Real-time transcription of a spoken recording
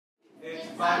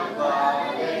Bible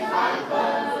Club, big Bible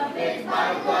Club, big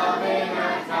Bible Club in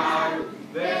our town.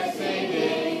 There's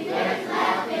singing, there's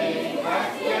laughing,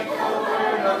 let's get the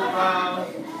word on the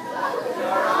ground.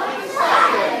 We're all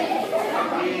excited, and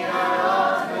we are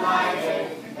all delighted.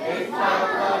 Big Bible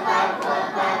Club, Bible Club,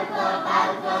 Bible Club,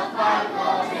 Bible Club, Bible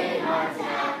Club in our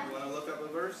town. You want to look up a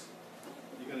verse?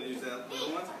 You're going to use that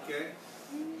little one? Okay.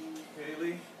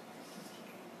 Haley.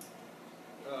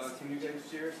 Can you guys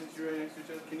share since you're right next to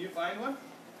each other? Can you find one?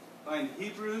 Find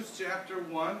Hebrews chapter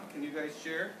 1. Can you guys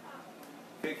share?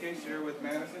 KK, share with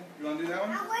Madison. You want to do that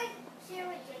one? I want to share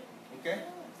with you. Okay.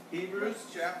 Hebrews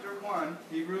chapter 1.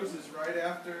 Hebrews is right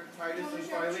after Titus and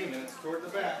Philemon. It's toward the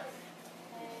back.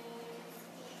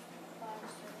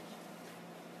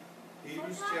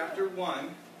 Hebrews chapter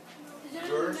 1. Is it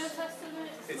Verse, in the New Testament?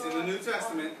 it's in the New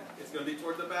Testament. It's going to be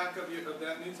toward the back of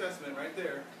that New Testament right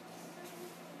there.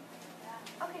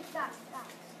 Okay, stop.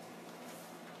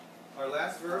 Our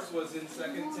last verse was in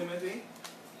 2 Timothy.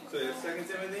 So you have 2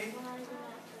 Timothy,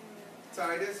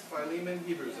 Titus, Philemon,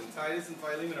 Hebrews. And Titus and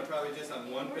Philemon are probably just on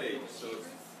one page. So it's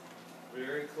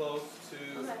very close to,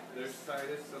 there's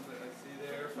Titus, something I see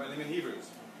there, Philemon, Hebrews.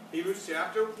 Hebrews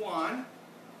chapter 1.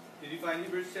 Did you find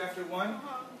Hebrews chapter 1?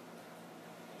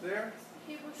 There?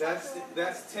 That's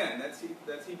 10.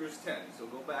 That's Hebrews 10. So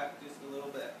go back just a little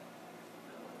bit.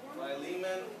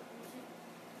 Philemon,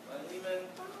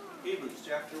 Hebrews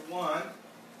chapter 1.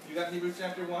 You got Hebrews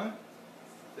chapter 1?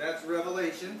 That's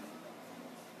Revelation.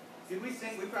 Did we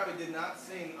sing? We probably did not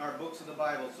sing our Books of the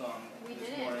Bible song this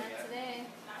morning yet. Today.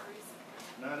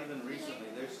 Not even recently.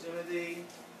 There's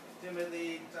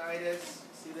Timothy, Titus.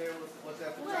 See there? What's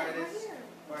after Titus?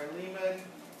 Philemon,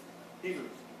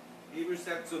 Hebrews. Hebrews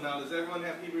chapter. So now, does everyone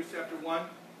have Hebrews chapter 1?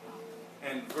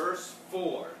 And verse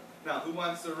 4. Now, who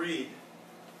wants to read?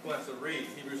 Who wants to read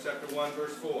Hebrews chapter 1,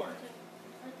 verse 4?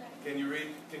 Can you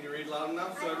read loud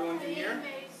enough so everyone can hear?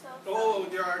 Oh,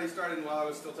 you're already starting while I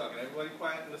was still talking. Everybody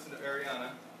quiet and listen to Ariana.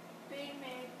 Being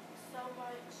made so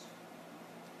much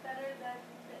better than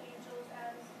the angels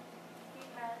as he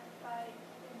had by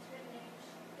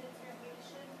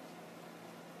intervention,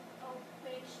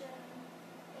 ovation,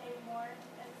 a more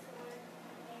excellent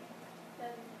name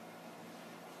than.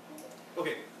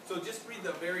 Okay, so just read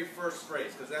the very first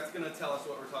phrase, because that's going to tell us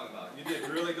what we're talking about. You did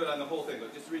really good on the whole thing,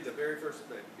 but just read the very first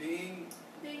phrase. Being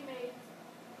made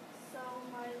so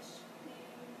much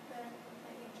better than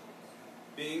the angels.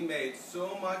 Being made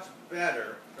so much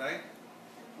better, right,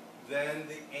 than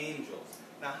the angels.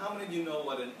 Now, how many of you know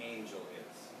what an angel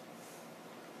is?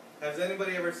 Has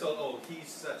anybody ever said, oh, he's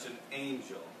such an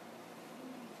angel?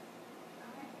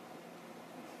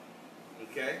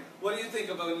 Okay. What do you think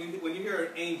about when you hear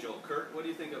an angel, Kurt? What do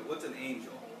you think of? What's an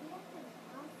angel?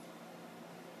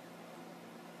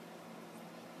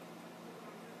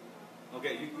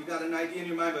 Okay, you got an idea in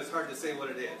your mind, but it's hard to say what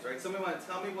it is, right? Somebody want to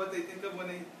tell me what they think of when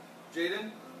they,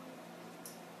 Jaden?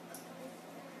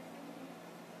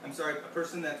 I'm sorry, a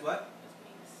person that's what?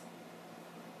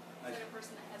 Has wings. Is it a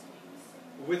person that has wings?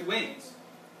 With wings.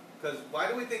 Because why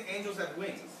do we think angels have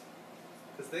wings?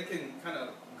 Because they can kind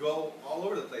of go all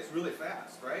over the place really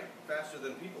fast, right? Faster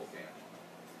than people can.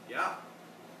 Yeah.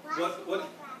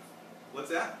 What's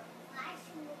that?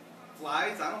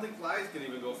 Flies? I don't think flies can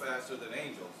even go faster than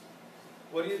angels.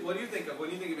 What do you think of when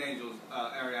you think of angels,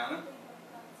 Ariana?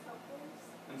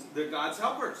 And they're God's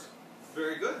helpers.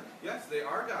 Very good. Yes, they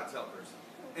are God's helpers.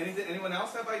 Anyone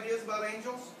else have ideas about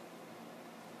angels?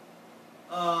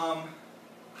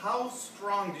 How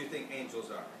strong do you think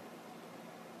angels are?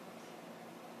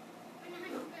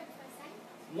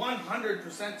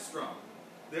 100% strong.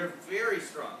 They're very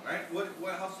strong, right?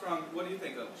 How strong? What do you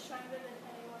think of? Stronger than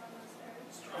anyone on this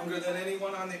earth. Stronger than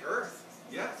anyone on the earth.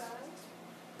 Yes.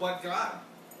 But God.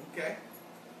 Okay.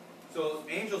 So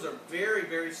angels are very,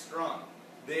 very strong.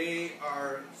 They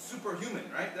are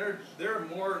superhuman, right? They're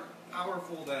more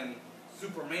powerful than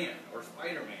Superman or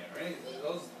Spider-Man, right?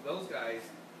 Those guys,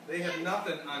 they have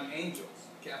nothing on angels.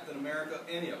 Captain America,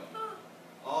 any of them.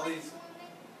 All these,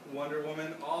 Wonder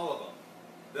Woman, all of them.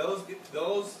 Those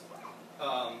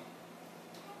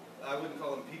I wouldn't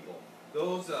call them people.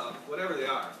 Those, whatever they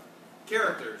are,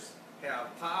 characters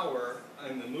have power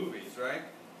in the movies, right?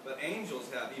 But angels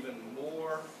have even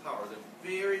more power. They're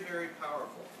very, very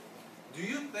powerful. Do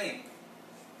you think,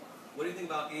 what do you think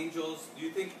about angels? Do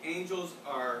you think angels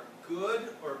are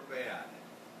good or bad?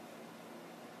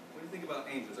 What do you think about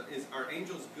angels? Are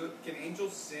angels good? Can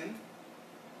angels sin?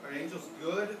 Are angels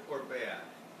good or bad?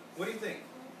 What do you think?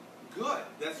 Good.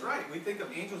 That's right. We think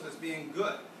of angels as being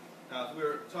good. Now, if we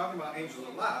were talking about angels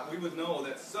a lot, we would know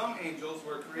that some angels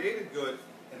were created good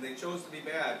and they chose to be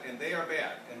bad, and they are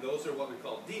bad. And those are what we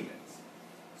call demons.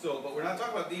 So, but we're not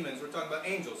talking about demons, we're talking about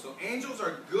angels. So angels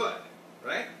are good,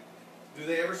 right? Do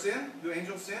they ever sin? Do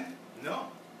angels sin? No.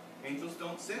 Angels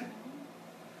don't sin.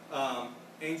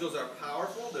 Angels are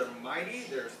powerful, they're mighty,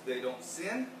 they don't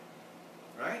sin,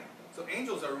 right? So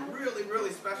angels are really,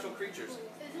 really special creatures. Is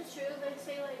it true they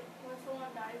say like when someone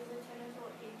dies they turn into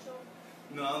an angel?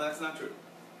 No, that's not true.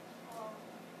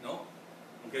 No.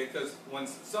 Okay, because when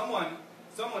someone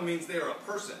means they are a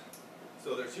person.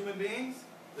 So there's human beings,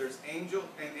 there's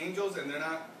angels, and they're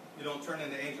not, you don't turn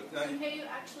into angels. Now, Can you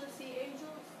actually see angels?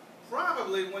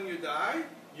 probably when you die,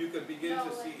 you could begin No, to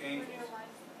like, see when angels. you're alive.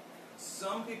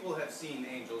 Some people have seen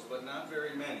angels, but not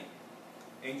very many.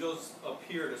 Angels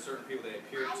appear to certain people. They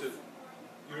appear to...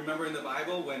 You remember in the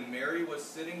Bible when Mary was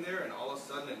sitting there and all of a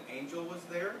sudden an angel was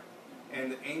there?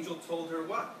 And the angel told her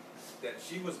what? That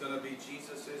she was going to be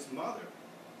Jesus' mother,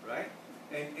 right?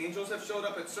 And angels have showed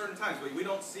up at certain times. We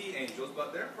don't see angels,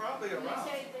 but they're probably They around.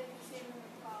 say they've seen them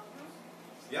in clouds.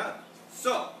 Yeah.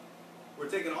 So, we're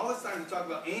taking all this time to talk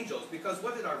about angels because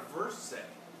what did our verse say?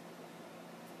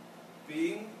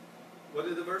 What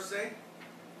did the verse say?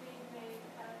 Being made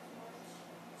as much.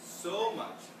 So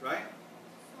much, right?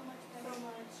 So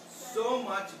much. So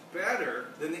much better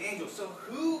than the angels. So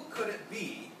who could it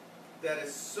be that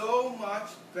is so much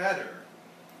better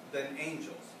than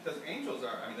angels? Because angels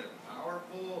are, they're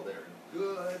powerful, they're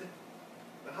good.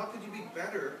 But how could you be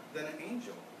better than an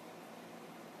angel?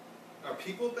 Are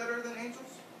people better than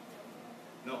angels?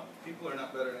 No, people are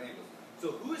not better than angels.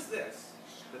 So who is this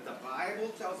that the Bible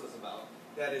tells us about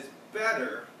that is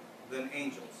better than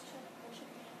angels?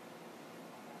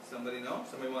 Somebody know?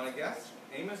 Somebody want to guess?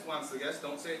 Amos wants to guess.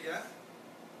 Don't say it yet.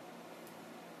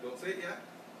 Don't say it yet.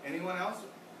 Anyone else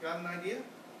got an idea?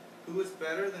 Who is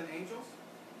better than angels?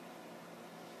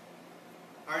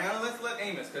 Ariana, let's let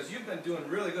Amos, because you've been doing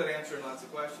really good answering lots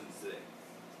of questions today.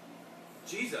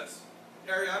 Jesus.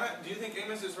 Ariana, do you think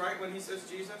Amos is right when he says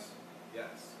Jesus?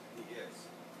 Yes, he is.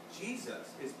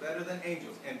 Jesus is better than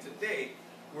angels. And today,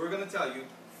 we're going to tell you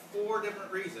 4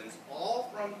 different reasons,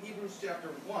 all from Hebrews chapter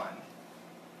 1,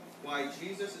 why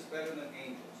Jesus is better than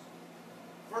angels.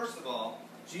 First of all,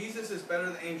 Jesus is better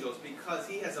than angels because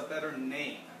he has a better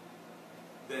name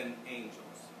than angels.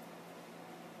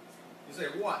 You say,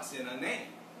 what's in a name?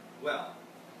 Well,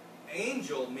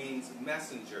 angel means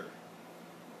messenger.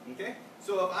 Okay?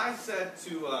 So if I said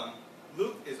to,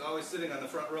 Luke is always sitting on the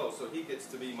front row, so he gets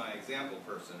to be my example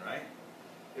person, right?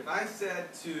 If I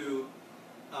said to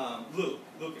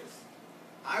Lucas,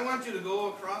 I want you to go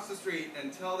across the street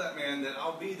and tell that man that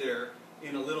I'll be there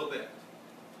in a little bit.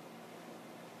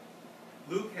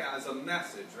 Luke has a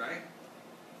message, right?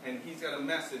 And he's got a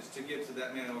message to give to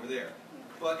that man over there.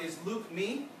 But is Luke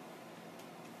me?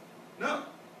 No.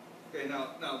 Okay,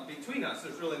 now between us,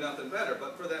 there's really nothing better.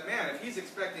 But for that man, if he's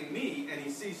expecting me and he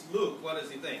sees Luke, what does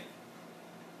he think?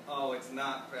 Oh, it's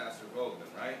not Pastor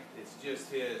Voegtlin, right? It's just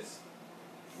his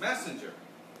messenger,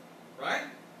 right?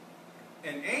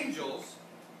 And angels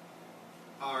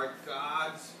are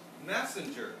God's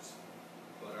messengers.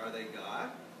 But are they God?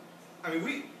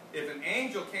 If an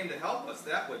angel came to help us,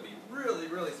 that would be really,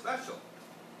 really special.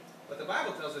 But the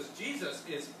Bible tells us Jesus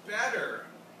is better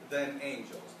than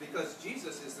angels because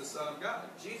Jesus is the Son of God.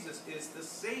 Jesus is the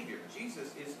Savior.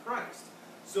 Jesus is Christ.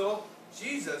 So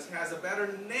Jesus has a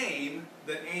better name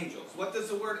than angels. What does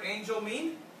the word angel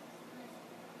mean?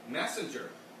 Messenger.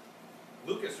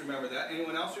 Lucas, remember that.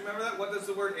 Anyone else remember that? What does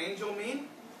the word angel mean?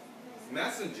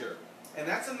 Messenger. And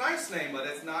that's a nice name, but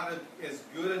it's not as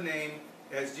good a name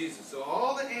as Jesus. So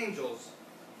all the angels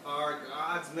are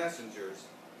God's messengers,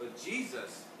 but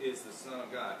Jesus is the Son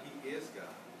of God. He is God.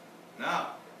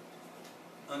 Now,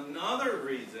 another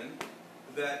reason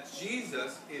that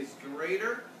Jesus is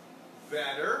greater,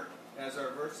 better, as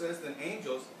our verse says, than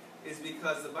angels, is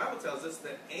because the Bible tells us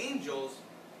that angels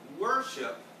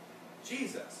worship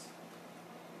Jesus.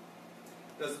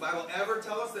 Does the Bible ever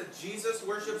tell us that Jesus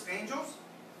worships angels?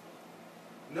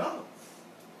 No.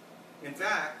 In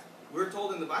fact, we're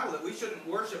told in the Bible that we shouldn't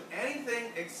worship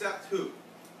anything except who?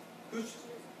 Who's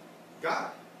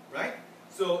God, right?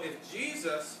 So if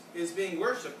Jesus is being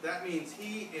worshipped, that means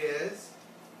he is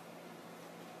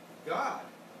God,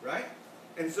 right?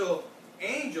 And so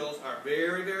angels are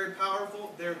very, very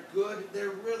powerful. They're good.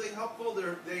 They're really helpful.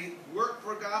 They work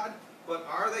for God. But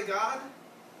are they God?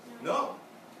 No.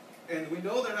 And we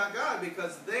know they're not God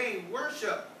because they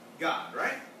worship God,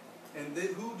 right? And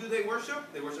who do they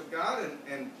worship? They worship God,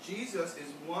 and Jesus is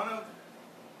one of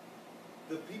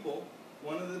the people,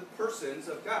 one of the persons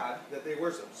of God that they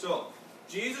worship. So,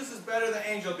 Jesus is better than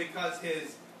angel because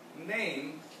his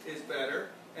name is better.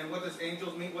 And what does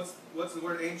angels mean? What's the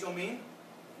word angel mean?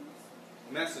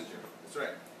 Messenger. That's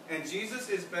right. And Jesus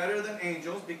is better than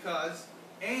angels because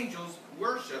angels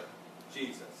worship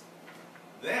Jesus.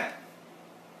 Then,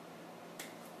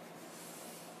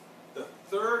 the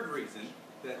third reason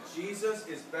that Jesus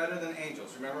is better than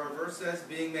angels. Remember our verse says,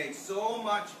 being made so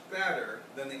much better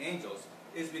than the angels,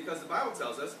 is because the Bible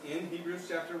tells us in Hebrews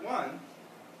chapter 1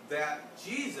 that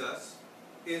Jesus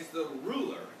is the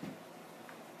ruler.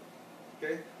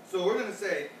 Okay? So we're going to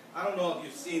say, I don't know if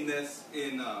you've seen this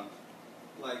in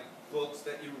like books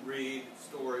that you read,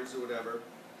 stories or whatever,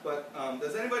 but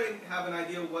does anybody have an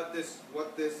idea what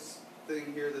this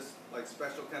thing here, this like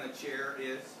special kind of chair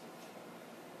is?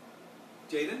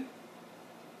 Jaden?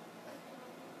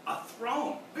 A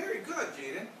throne. Very good,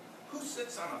 Jaden. Who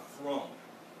sits on a throne?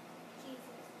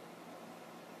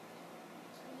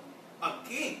 A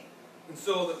king. And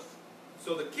so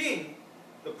the king,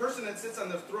 the person that sits on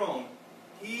the throne,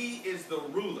 he is the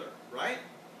ruler, right?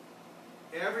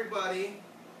 Everybody,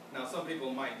 now some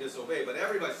people might disobey, but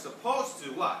everybody's supposed to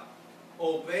what?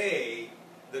 Obey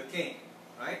the king,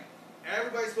 right?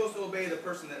 Everybody's supposed to obey the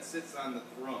person that sits on the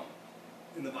throne.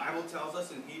 And the Bible tells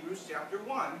us in Hebrews chapter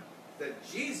 1 that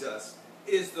Jesus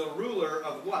is the ruler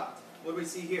of what? What do we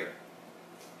see here?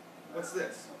 What's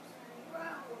this?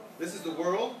 This is the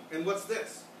world, and what's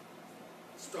this?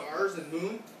 Stars and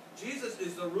moon. Jesus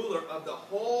is the ruler of the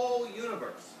whole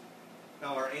universe.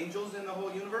 Now, are angels in the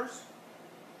whole universe?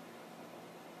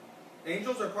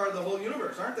 Angels are part of the whole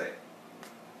universe, aren't they?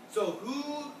 So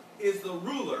who is the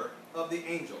ruler of the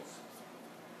angels?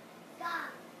 God.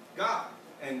 God.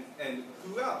 And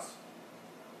who else?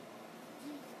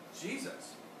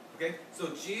 Jesus. Okay?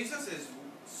 So Jesus is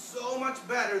so much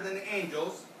better than the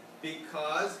angels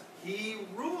because he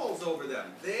rules over them.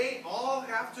 They all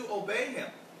have to obey him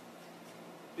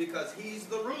because he's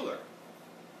the ruler.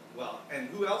 Well, and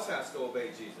who else has to obey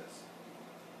Jesus?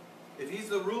 If he's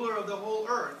the ruler of the whole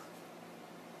earth,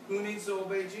 who needs to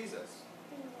obey Jesus?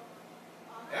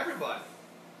 Everybody.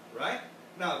 Right?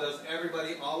 Now, does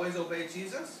everybody always obey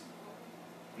Jesus?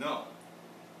 No,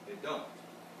 they don't.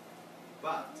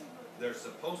 But they're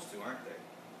supposed to, aren't they?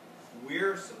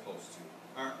 We're supposed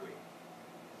to, aren't we?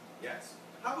 Yes.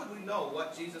 How would we know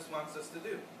what Jesus wants us to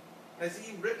do? Has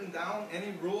he written down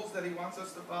any rules that he wants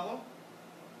us to follow?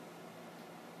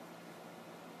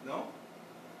 No?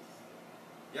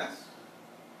 Yes?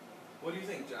 What do you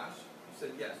think, Josh? You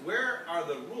said yes. Where are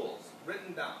the rules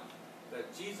written down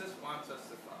that Jesus wants us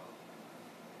to follow?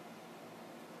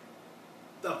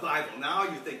 The Bible. Now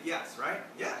you think yes, right?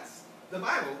 Yes. The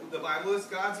Bible is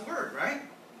God's word, right?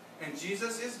 And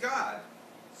Jesus is God.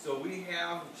 So we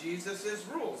have Jesus'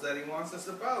 rules that he wants us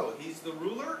to follow. He's the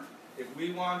ruler. If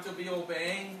we want to be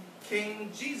obeying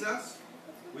King Jesus,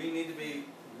 we need to be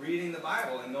reading the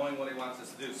Bible and knowing what he wants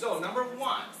us to do. So, number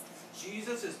one,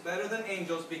 Jesus is better than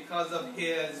angels because of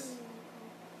his,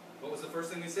 what was the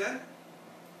first thing we said?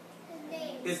 His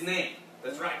name. His name.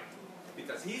 That's right.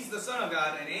 Because he's the Son of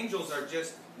God and angels are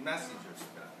just messengers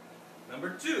of God. Number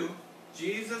two,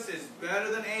 Jesus is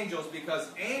better than angels because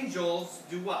angels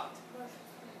do what?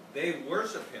 They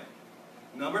worship him.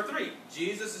 Number three,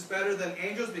 Jesus is better than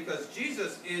angels because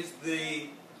Jesus is the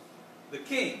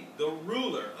king, the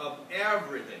ruler of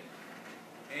everything.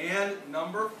 And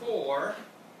number four,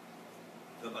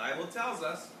 the Bible tells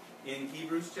us in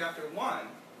Hebrews chapter 1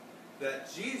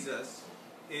 that Jesus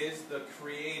is the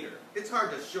creator. It's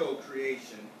hard to show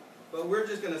creation, but we're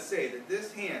just going to say that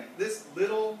this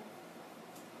little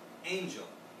angel,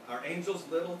 are angels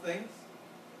little things?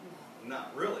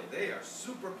 Not really. They are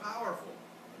super powerful.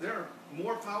 They're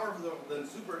more powerful than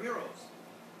superheroes.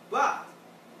 But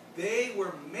they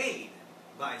were made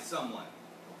by someone.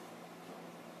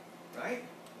 Right?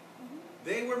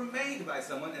 They were made by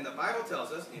someone, and the Bible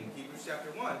tells us in Hebrews chapter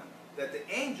 1 that the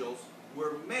angels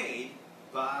were made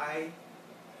by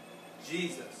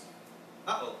Jesus.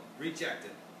 Uh-oh,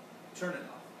 rejected. Turn it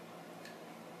off.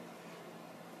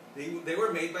 They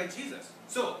were made by Jesus.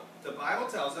 So, the Bible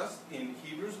tells us in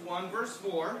Hebrews 1 verse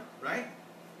 4, right?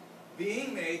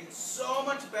 Being made so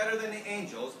much better than the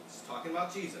angels, it's talking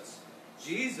about Jesus.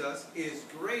 Jesus is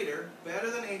greater, better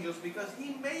than angels because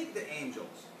he made the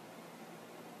angels.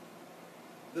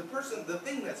 The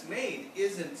thing that's made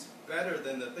isn't better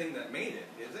than the thing that made it,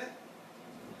 is it?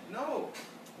 No.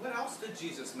 What else did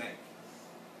Jesus make?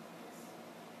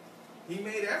 He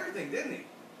made everything, didn't he?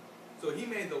 So he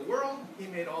made the world, he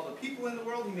made all the people in the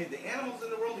world, he made the animals in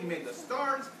the world, he made the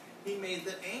stars, he made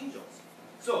the angels.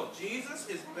 So Jesus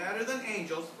is better than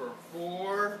angels for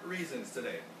 4 reasons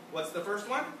today. What's the first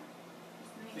one?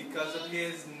 Because of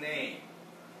his name.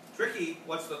 Tricky,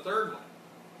 what's the third one?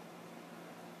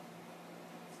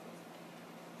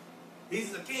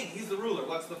 He's the king, he's the ruler.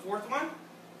 What's the fourth one?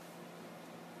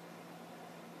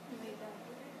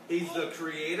 He's the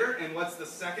creator. And what's the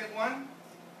second one?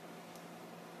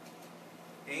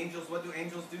 Angels, what do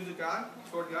angels do to God,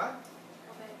 toward God?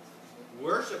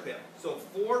 Worship him. So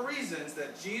 4 reasons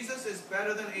that Jesus is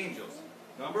better than angels.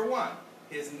 Number 1,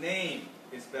 his name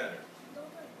is better.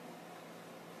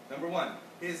 Number 1,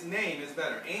 his name is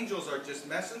better. Angels are just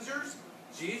messengers.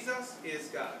 Jesus is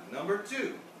God. Number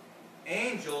 2,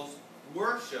 angels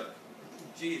worship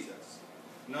Jesus.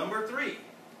 Number 3,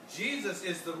 Jesus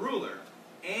is the ruler.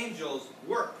 Angels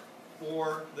work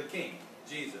for the king,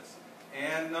 Jesus.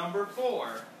 And number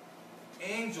 4,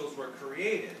 angels were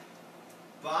created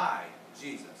by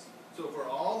Jesus. So for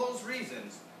all those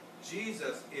reasons,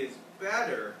 Jesus is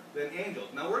better than angels.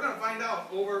 Now we're going to find out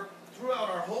throughout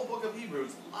our whole book of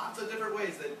Hebrews, lots of different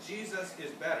ways that Jesus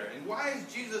is better. And why is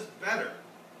Jesus better?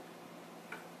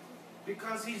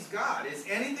 Because he's God. Is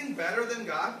anything better than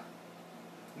God?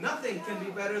 Nothing can be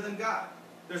better than God.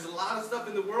 There's a lot of stuff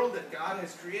in the world that God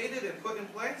has created and put in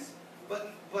place,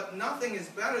 but nothing is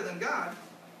better than God.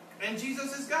 And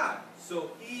Jesus is God.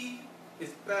 So he is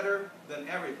better than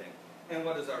everything. And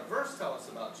what does our verse tell us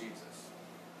about Jesus?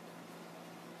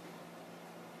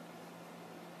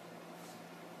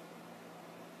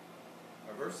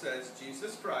 Our verse says,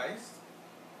 Jesus Christ,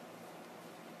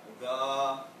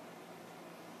 the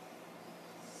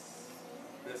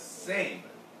same.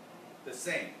 The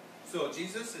same. So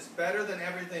Jesus is better than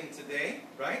everything today,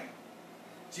 right?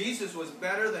 Jesus was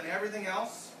better than everything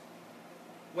else.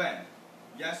 When?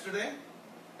 Yesterday,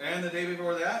 and the day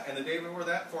before that, and the day before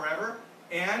that, forever,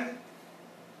 and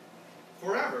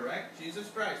forever, right? Jesus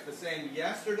Christ, the same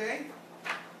yesterday,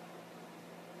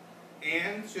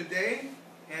 and today,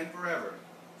 and forever.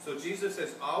 So Jesus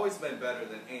has always been better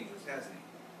than angels, hasn't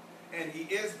he? And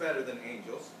he is better than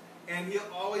angels, and he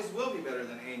always will be better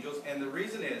than angels, and the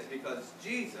reason is because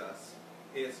Jesus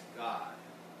is God.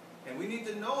 And we need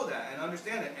to know that and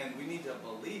understand it, and we need to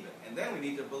believe it. And then we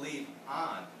need to believe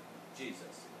on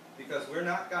Jesus. Because we're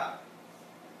not God.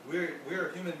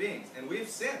 We're human beings, and we've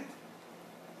sinned.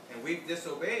 And we've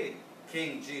disobeyed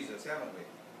King Jesus, haven't we?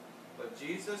 But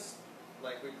Jesus,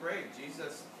 like we prayed,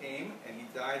 Jesus came and he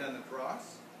died on the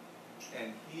cross,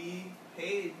 and he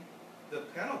paid the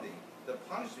penalty, the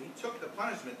punishment. He took the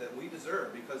punishment that we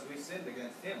deserve because we sinned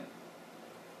against him.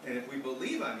 And if we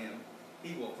believe on him,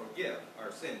 he will forgive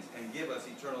our sins and give us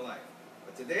eternal life.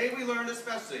 But today we learned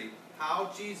especially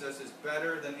how Jesus is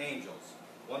better than angels.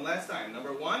 One last time.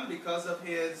 Number 1, because of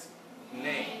his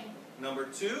name. Number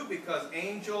 2, because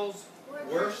angels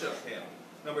worship him.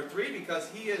 Number 3, because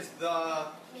he is the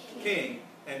king.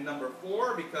 And number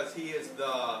 4, because he is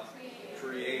the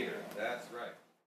creator. That's right.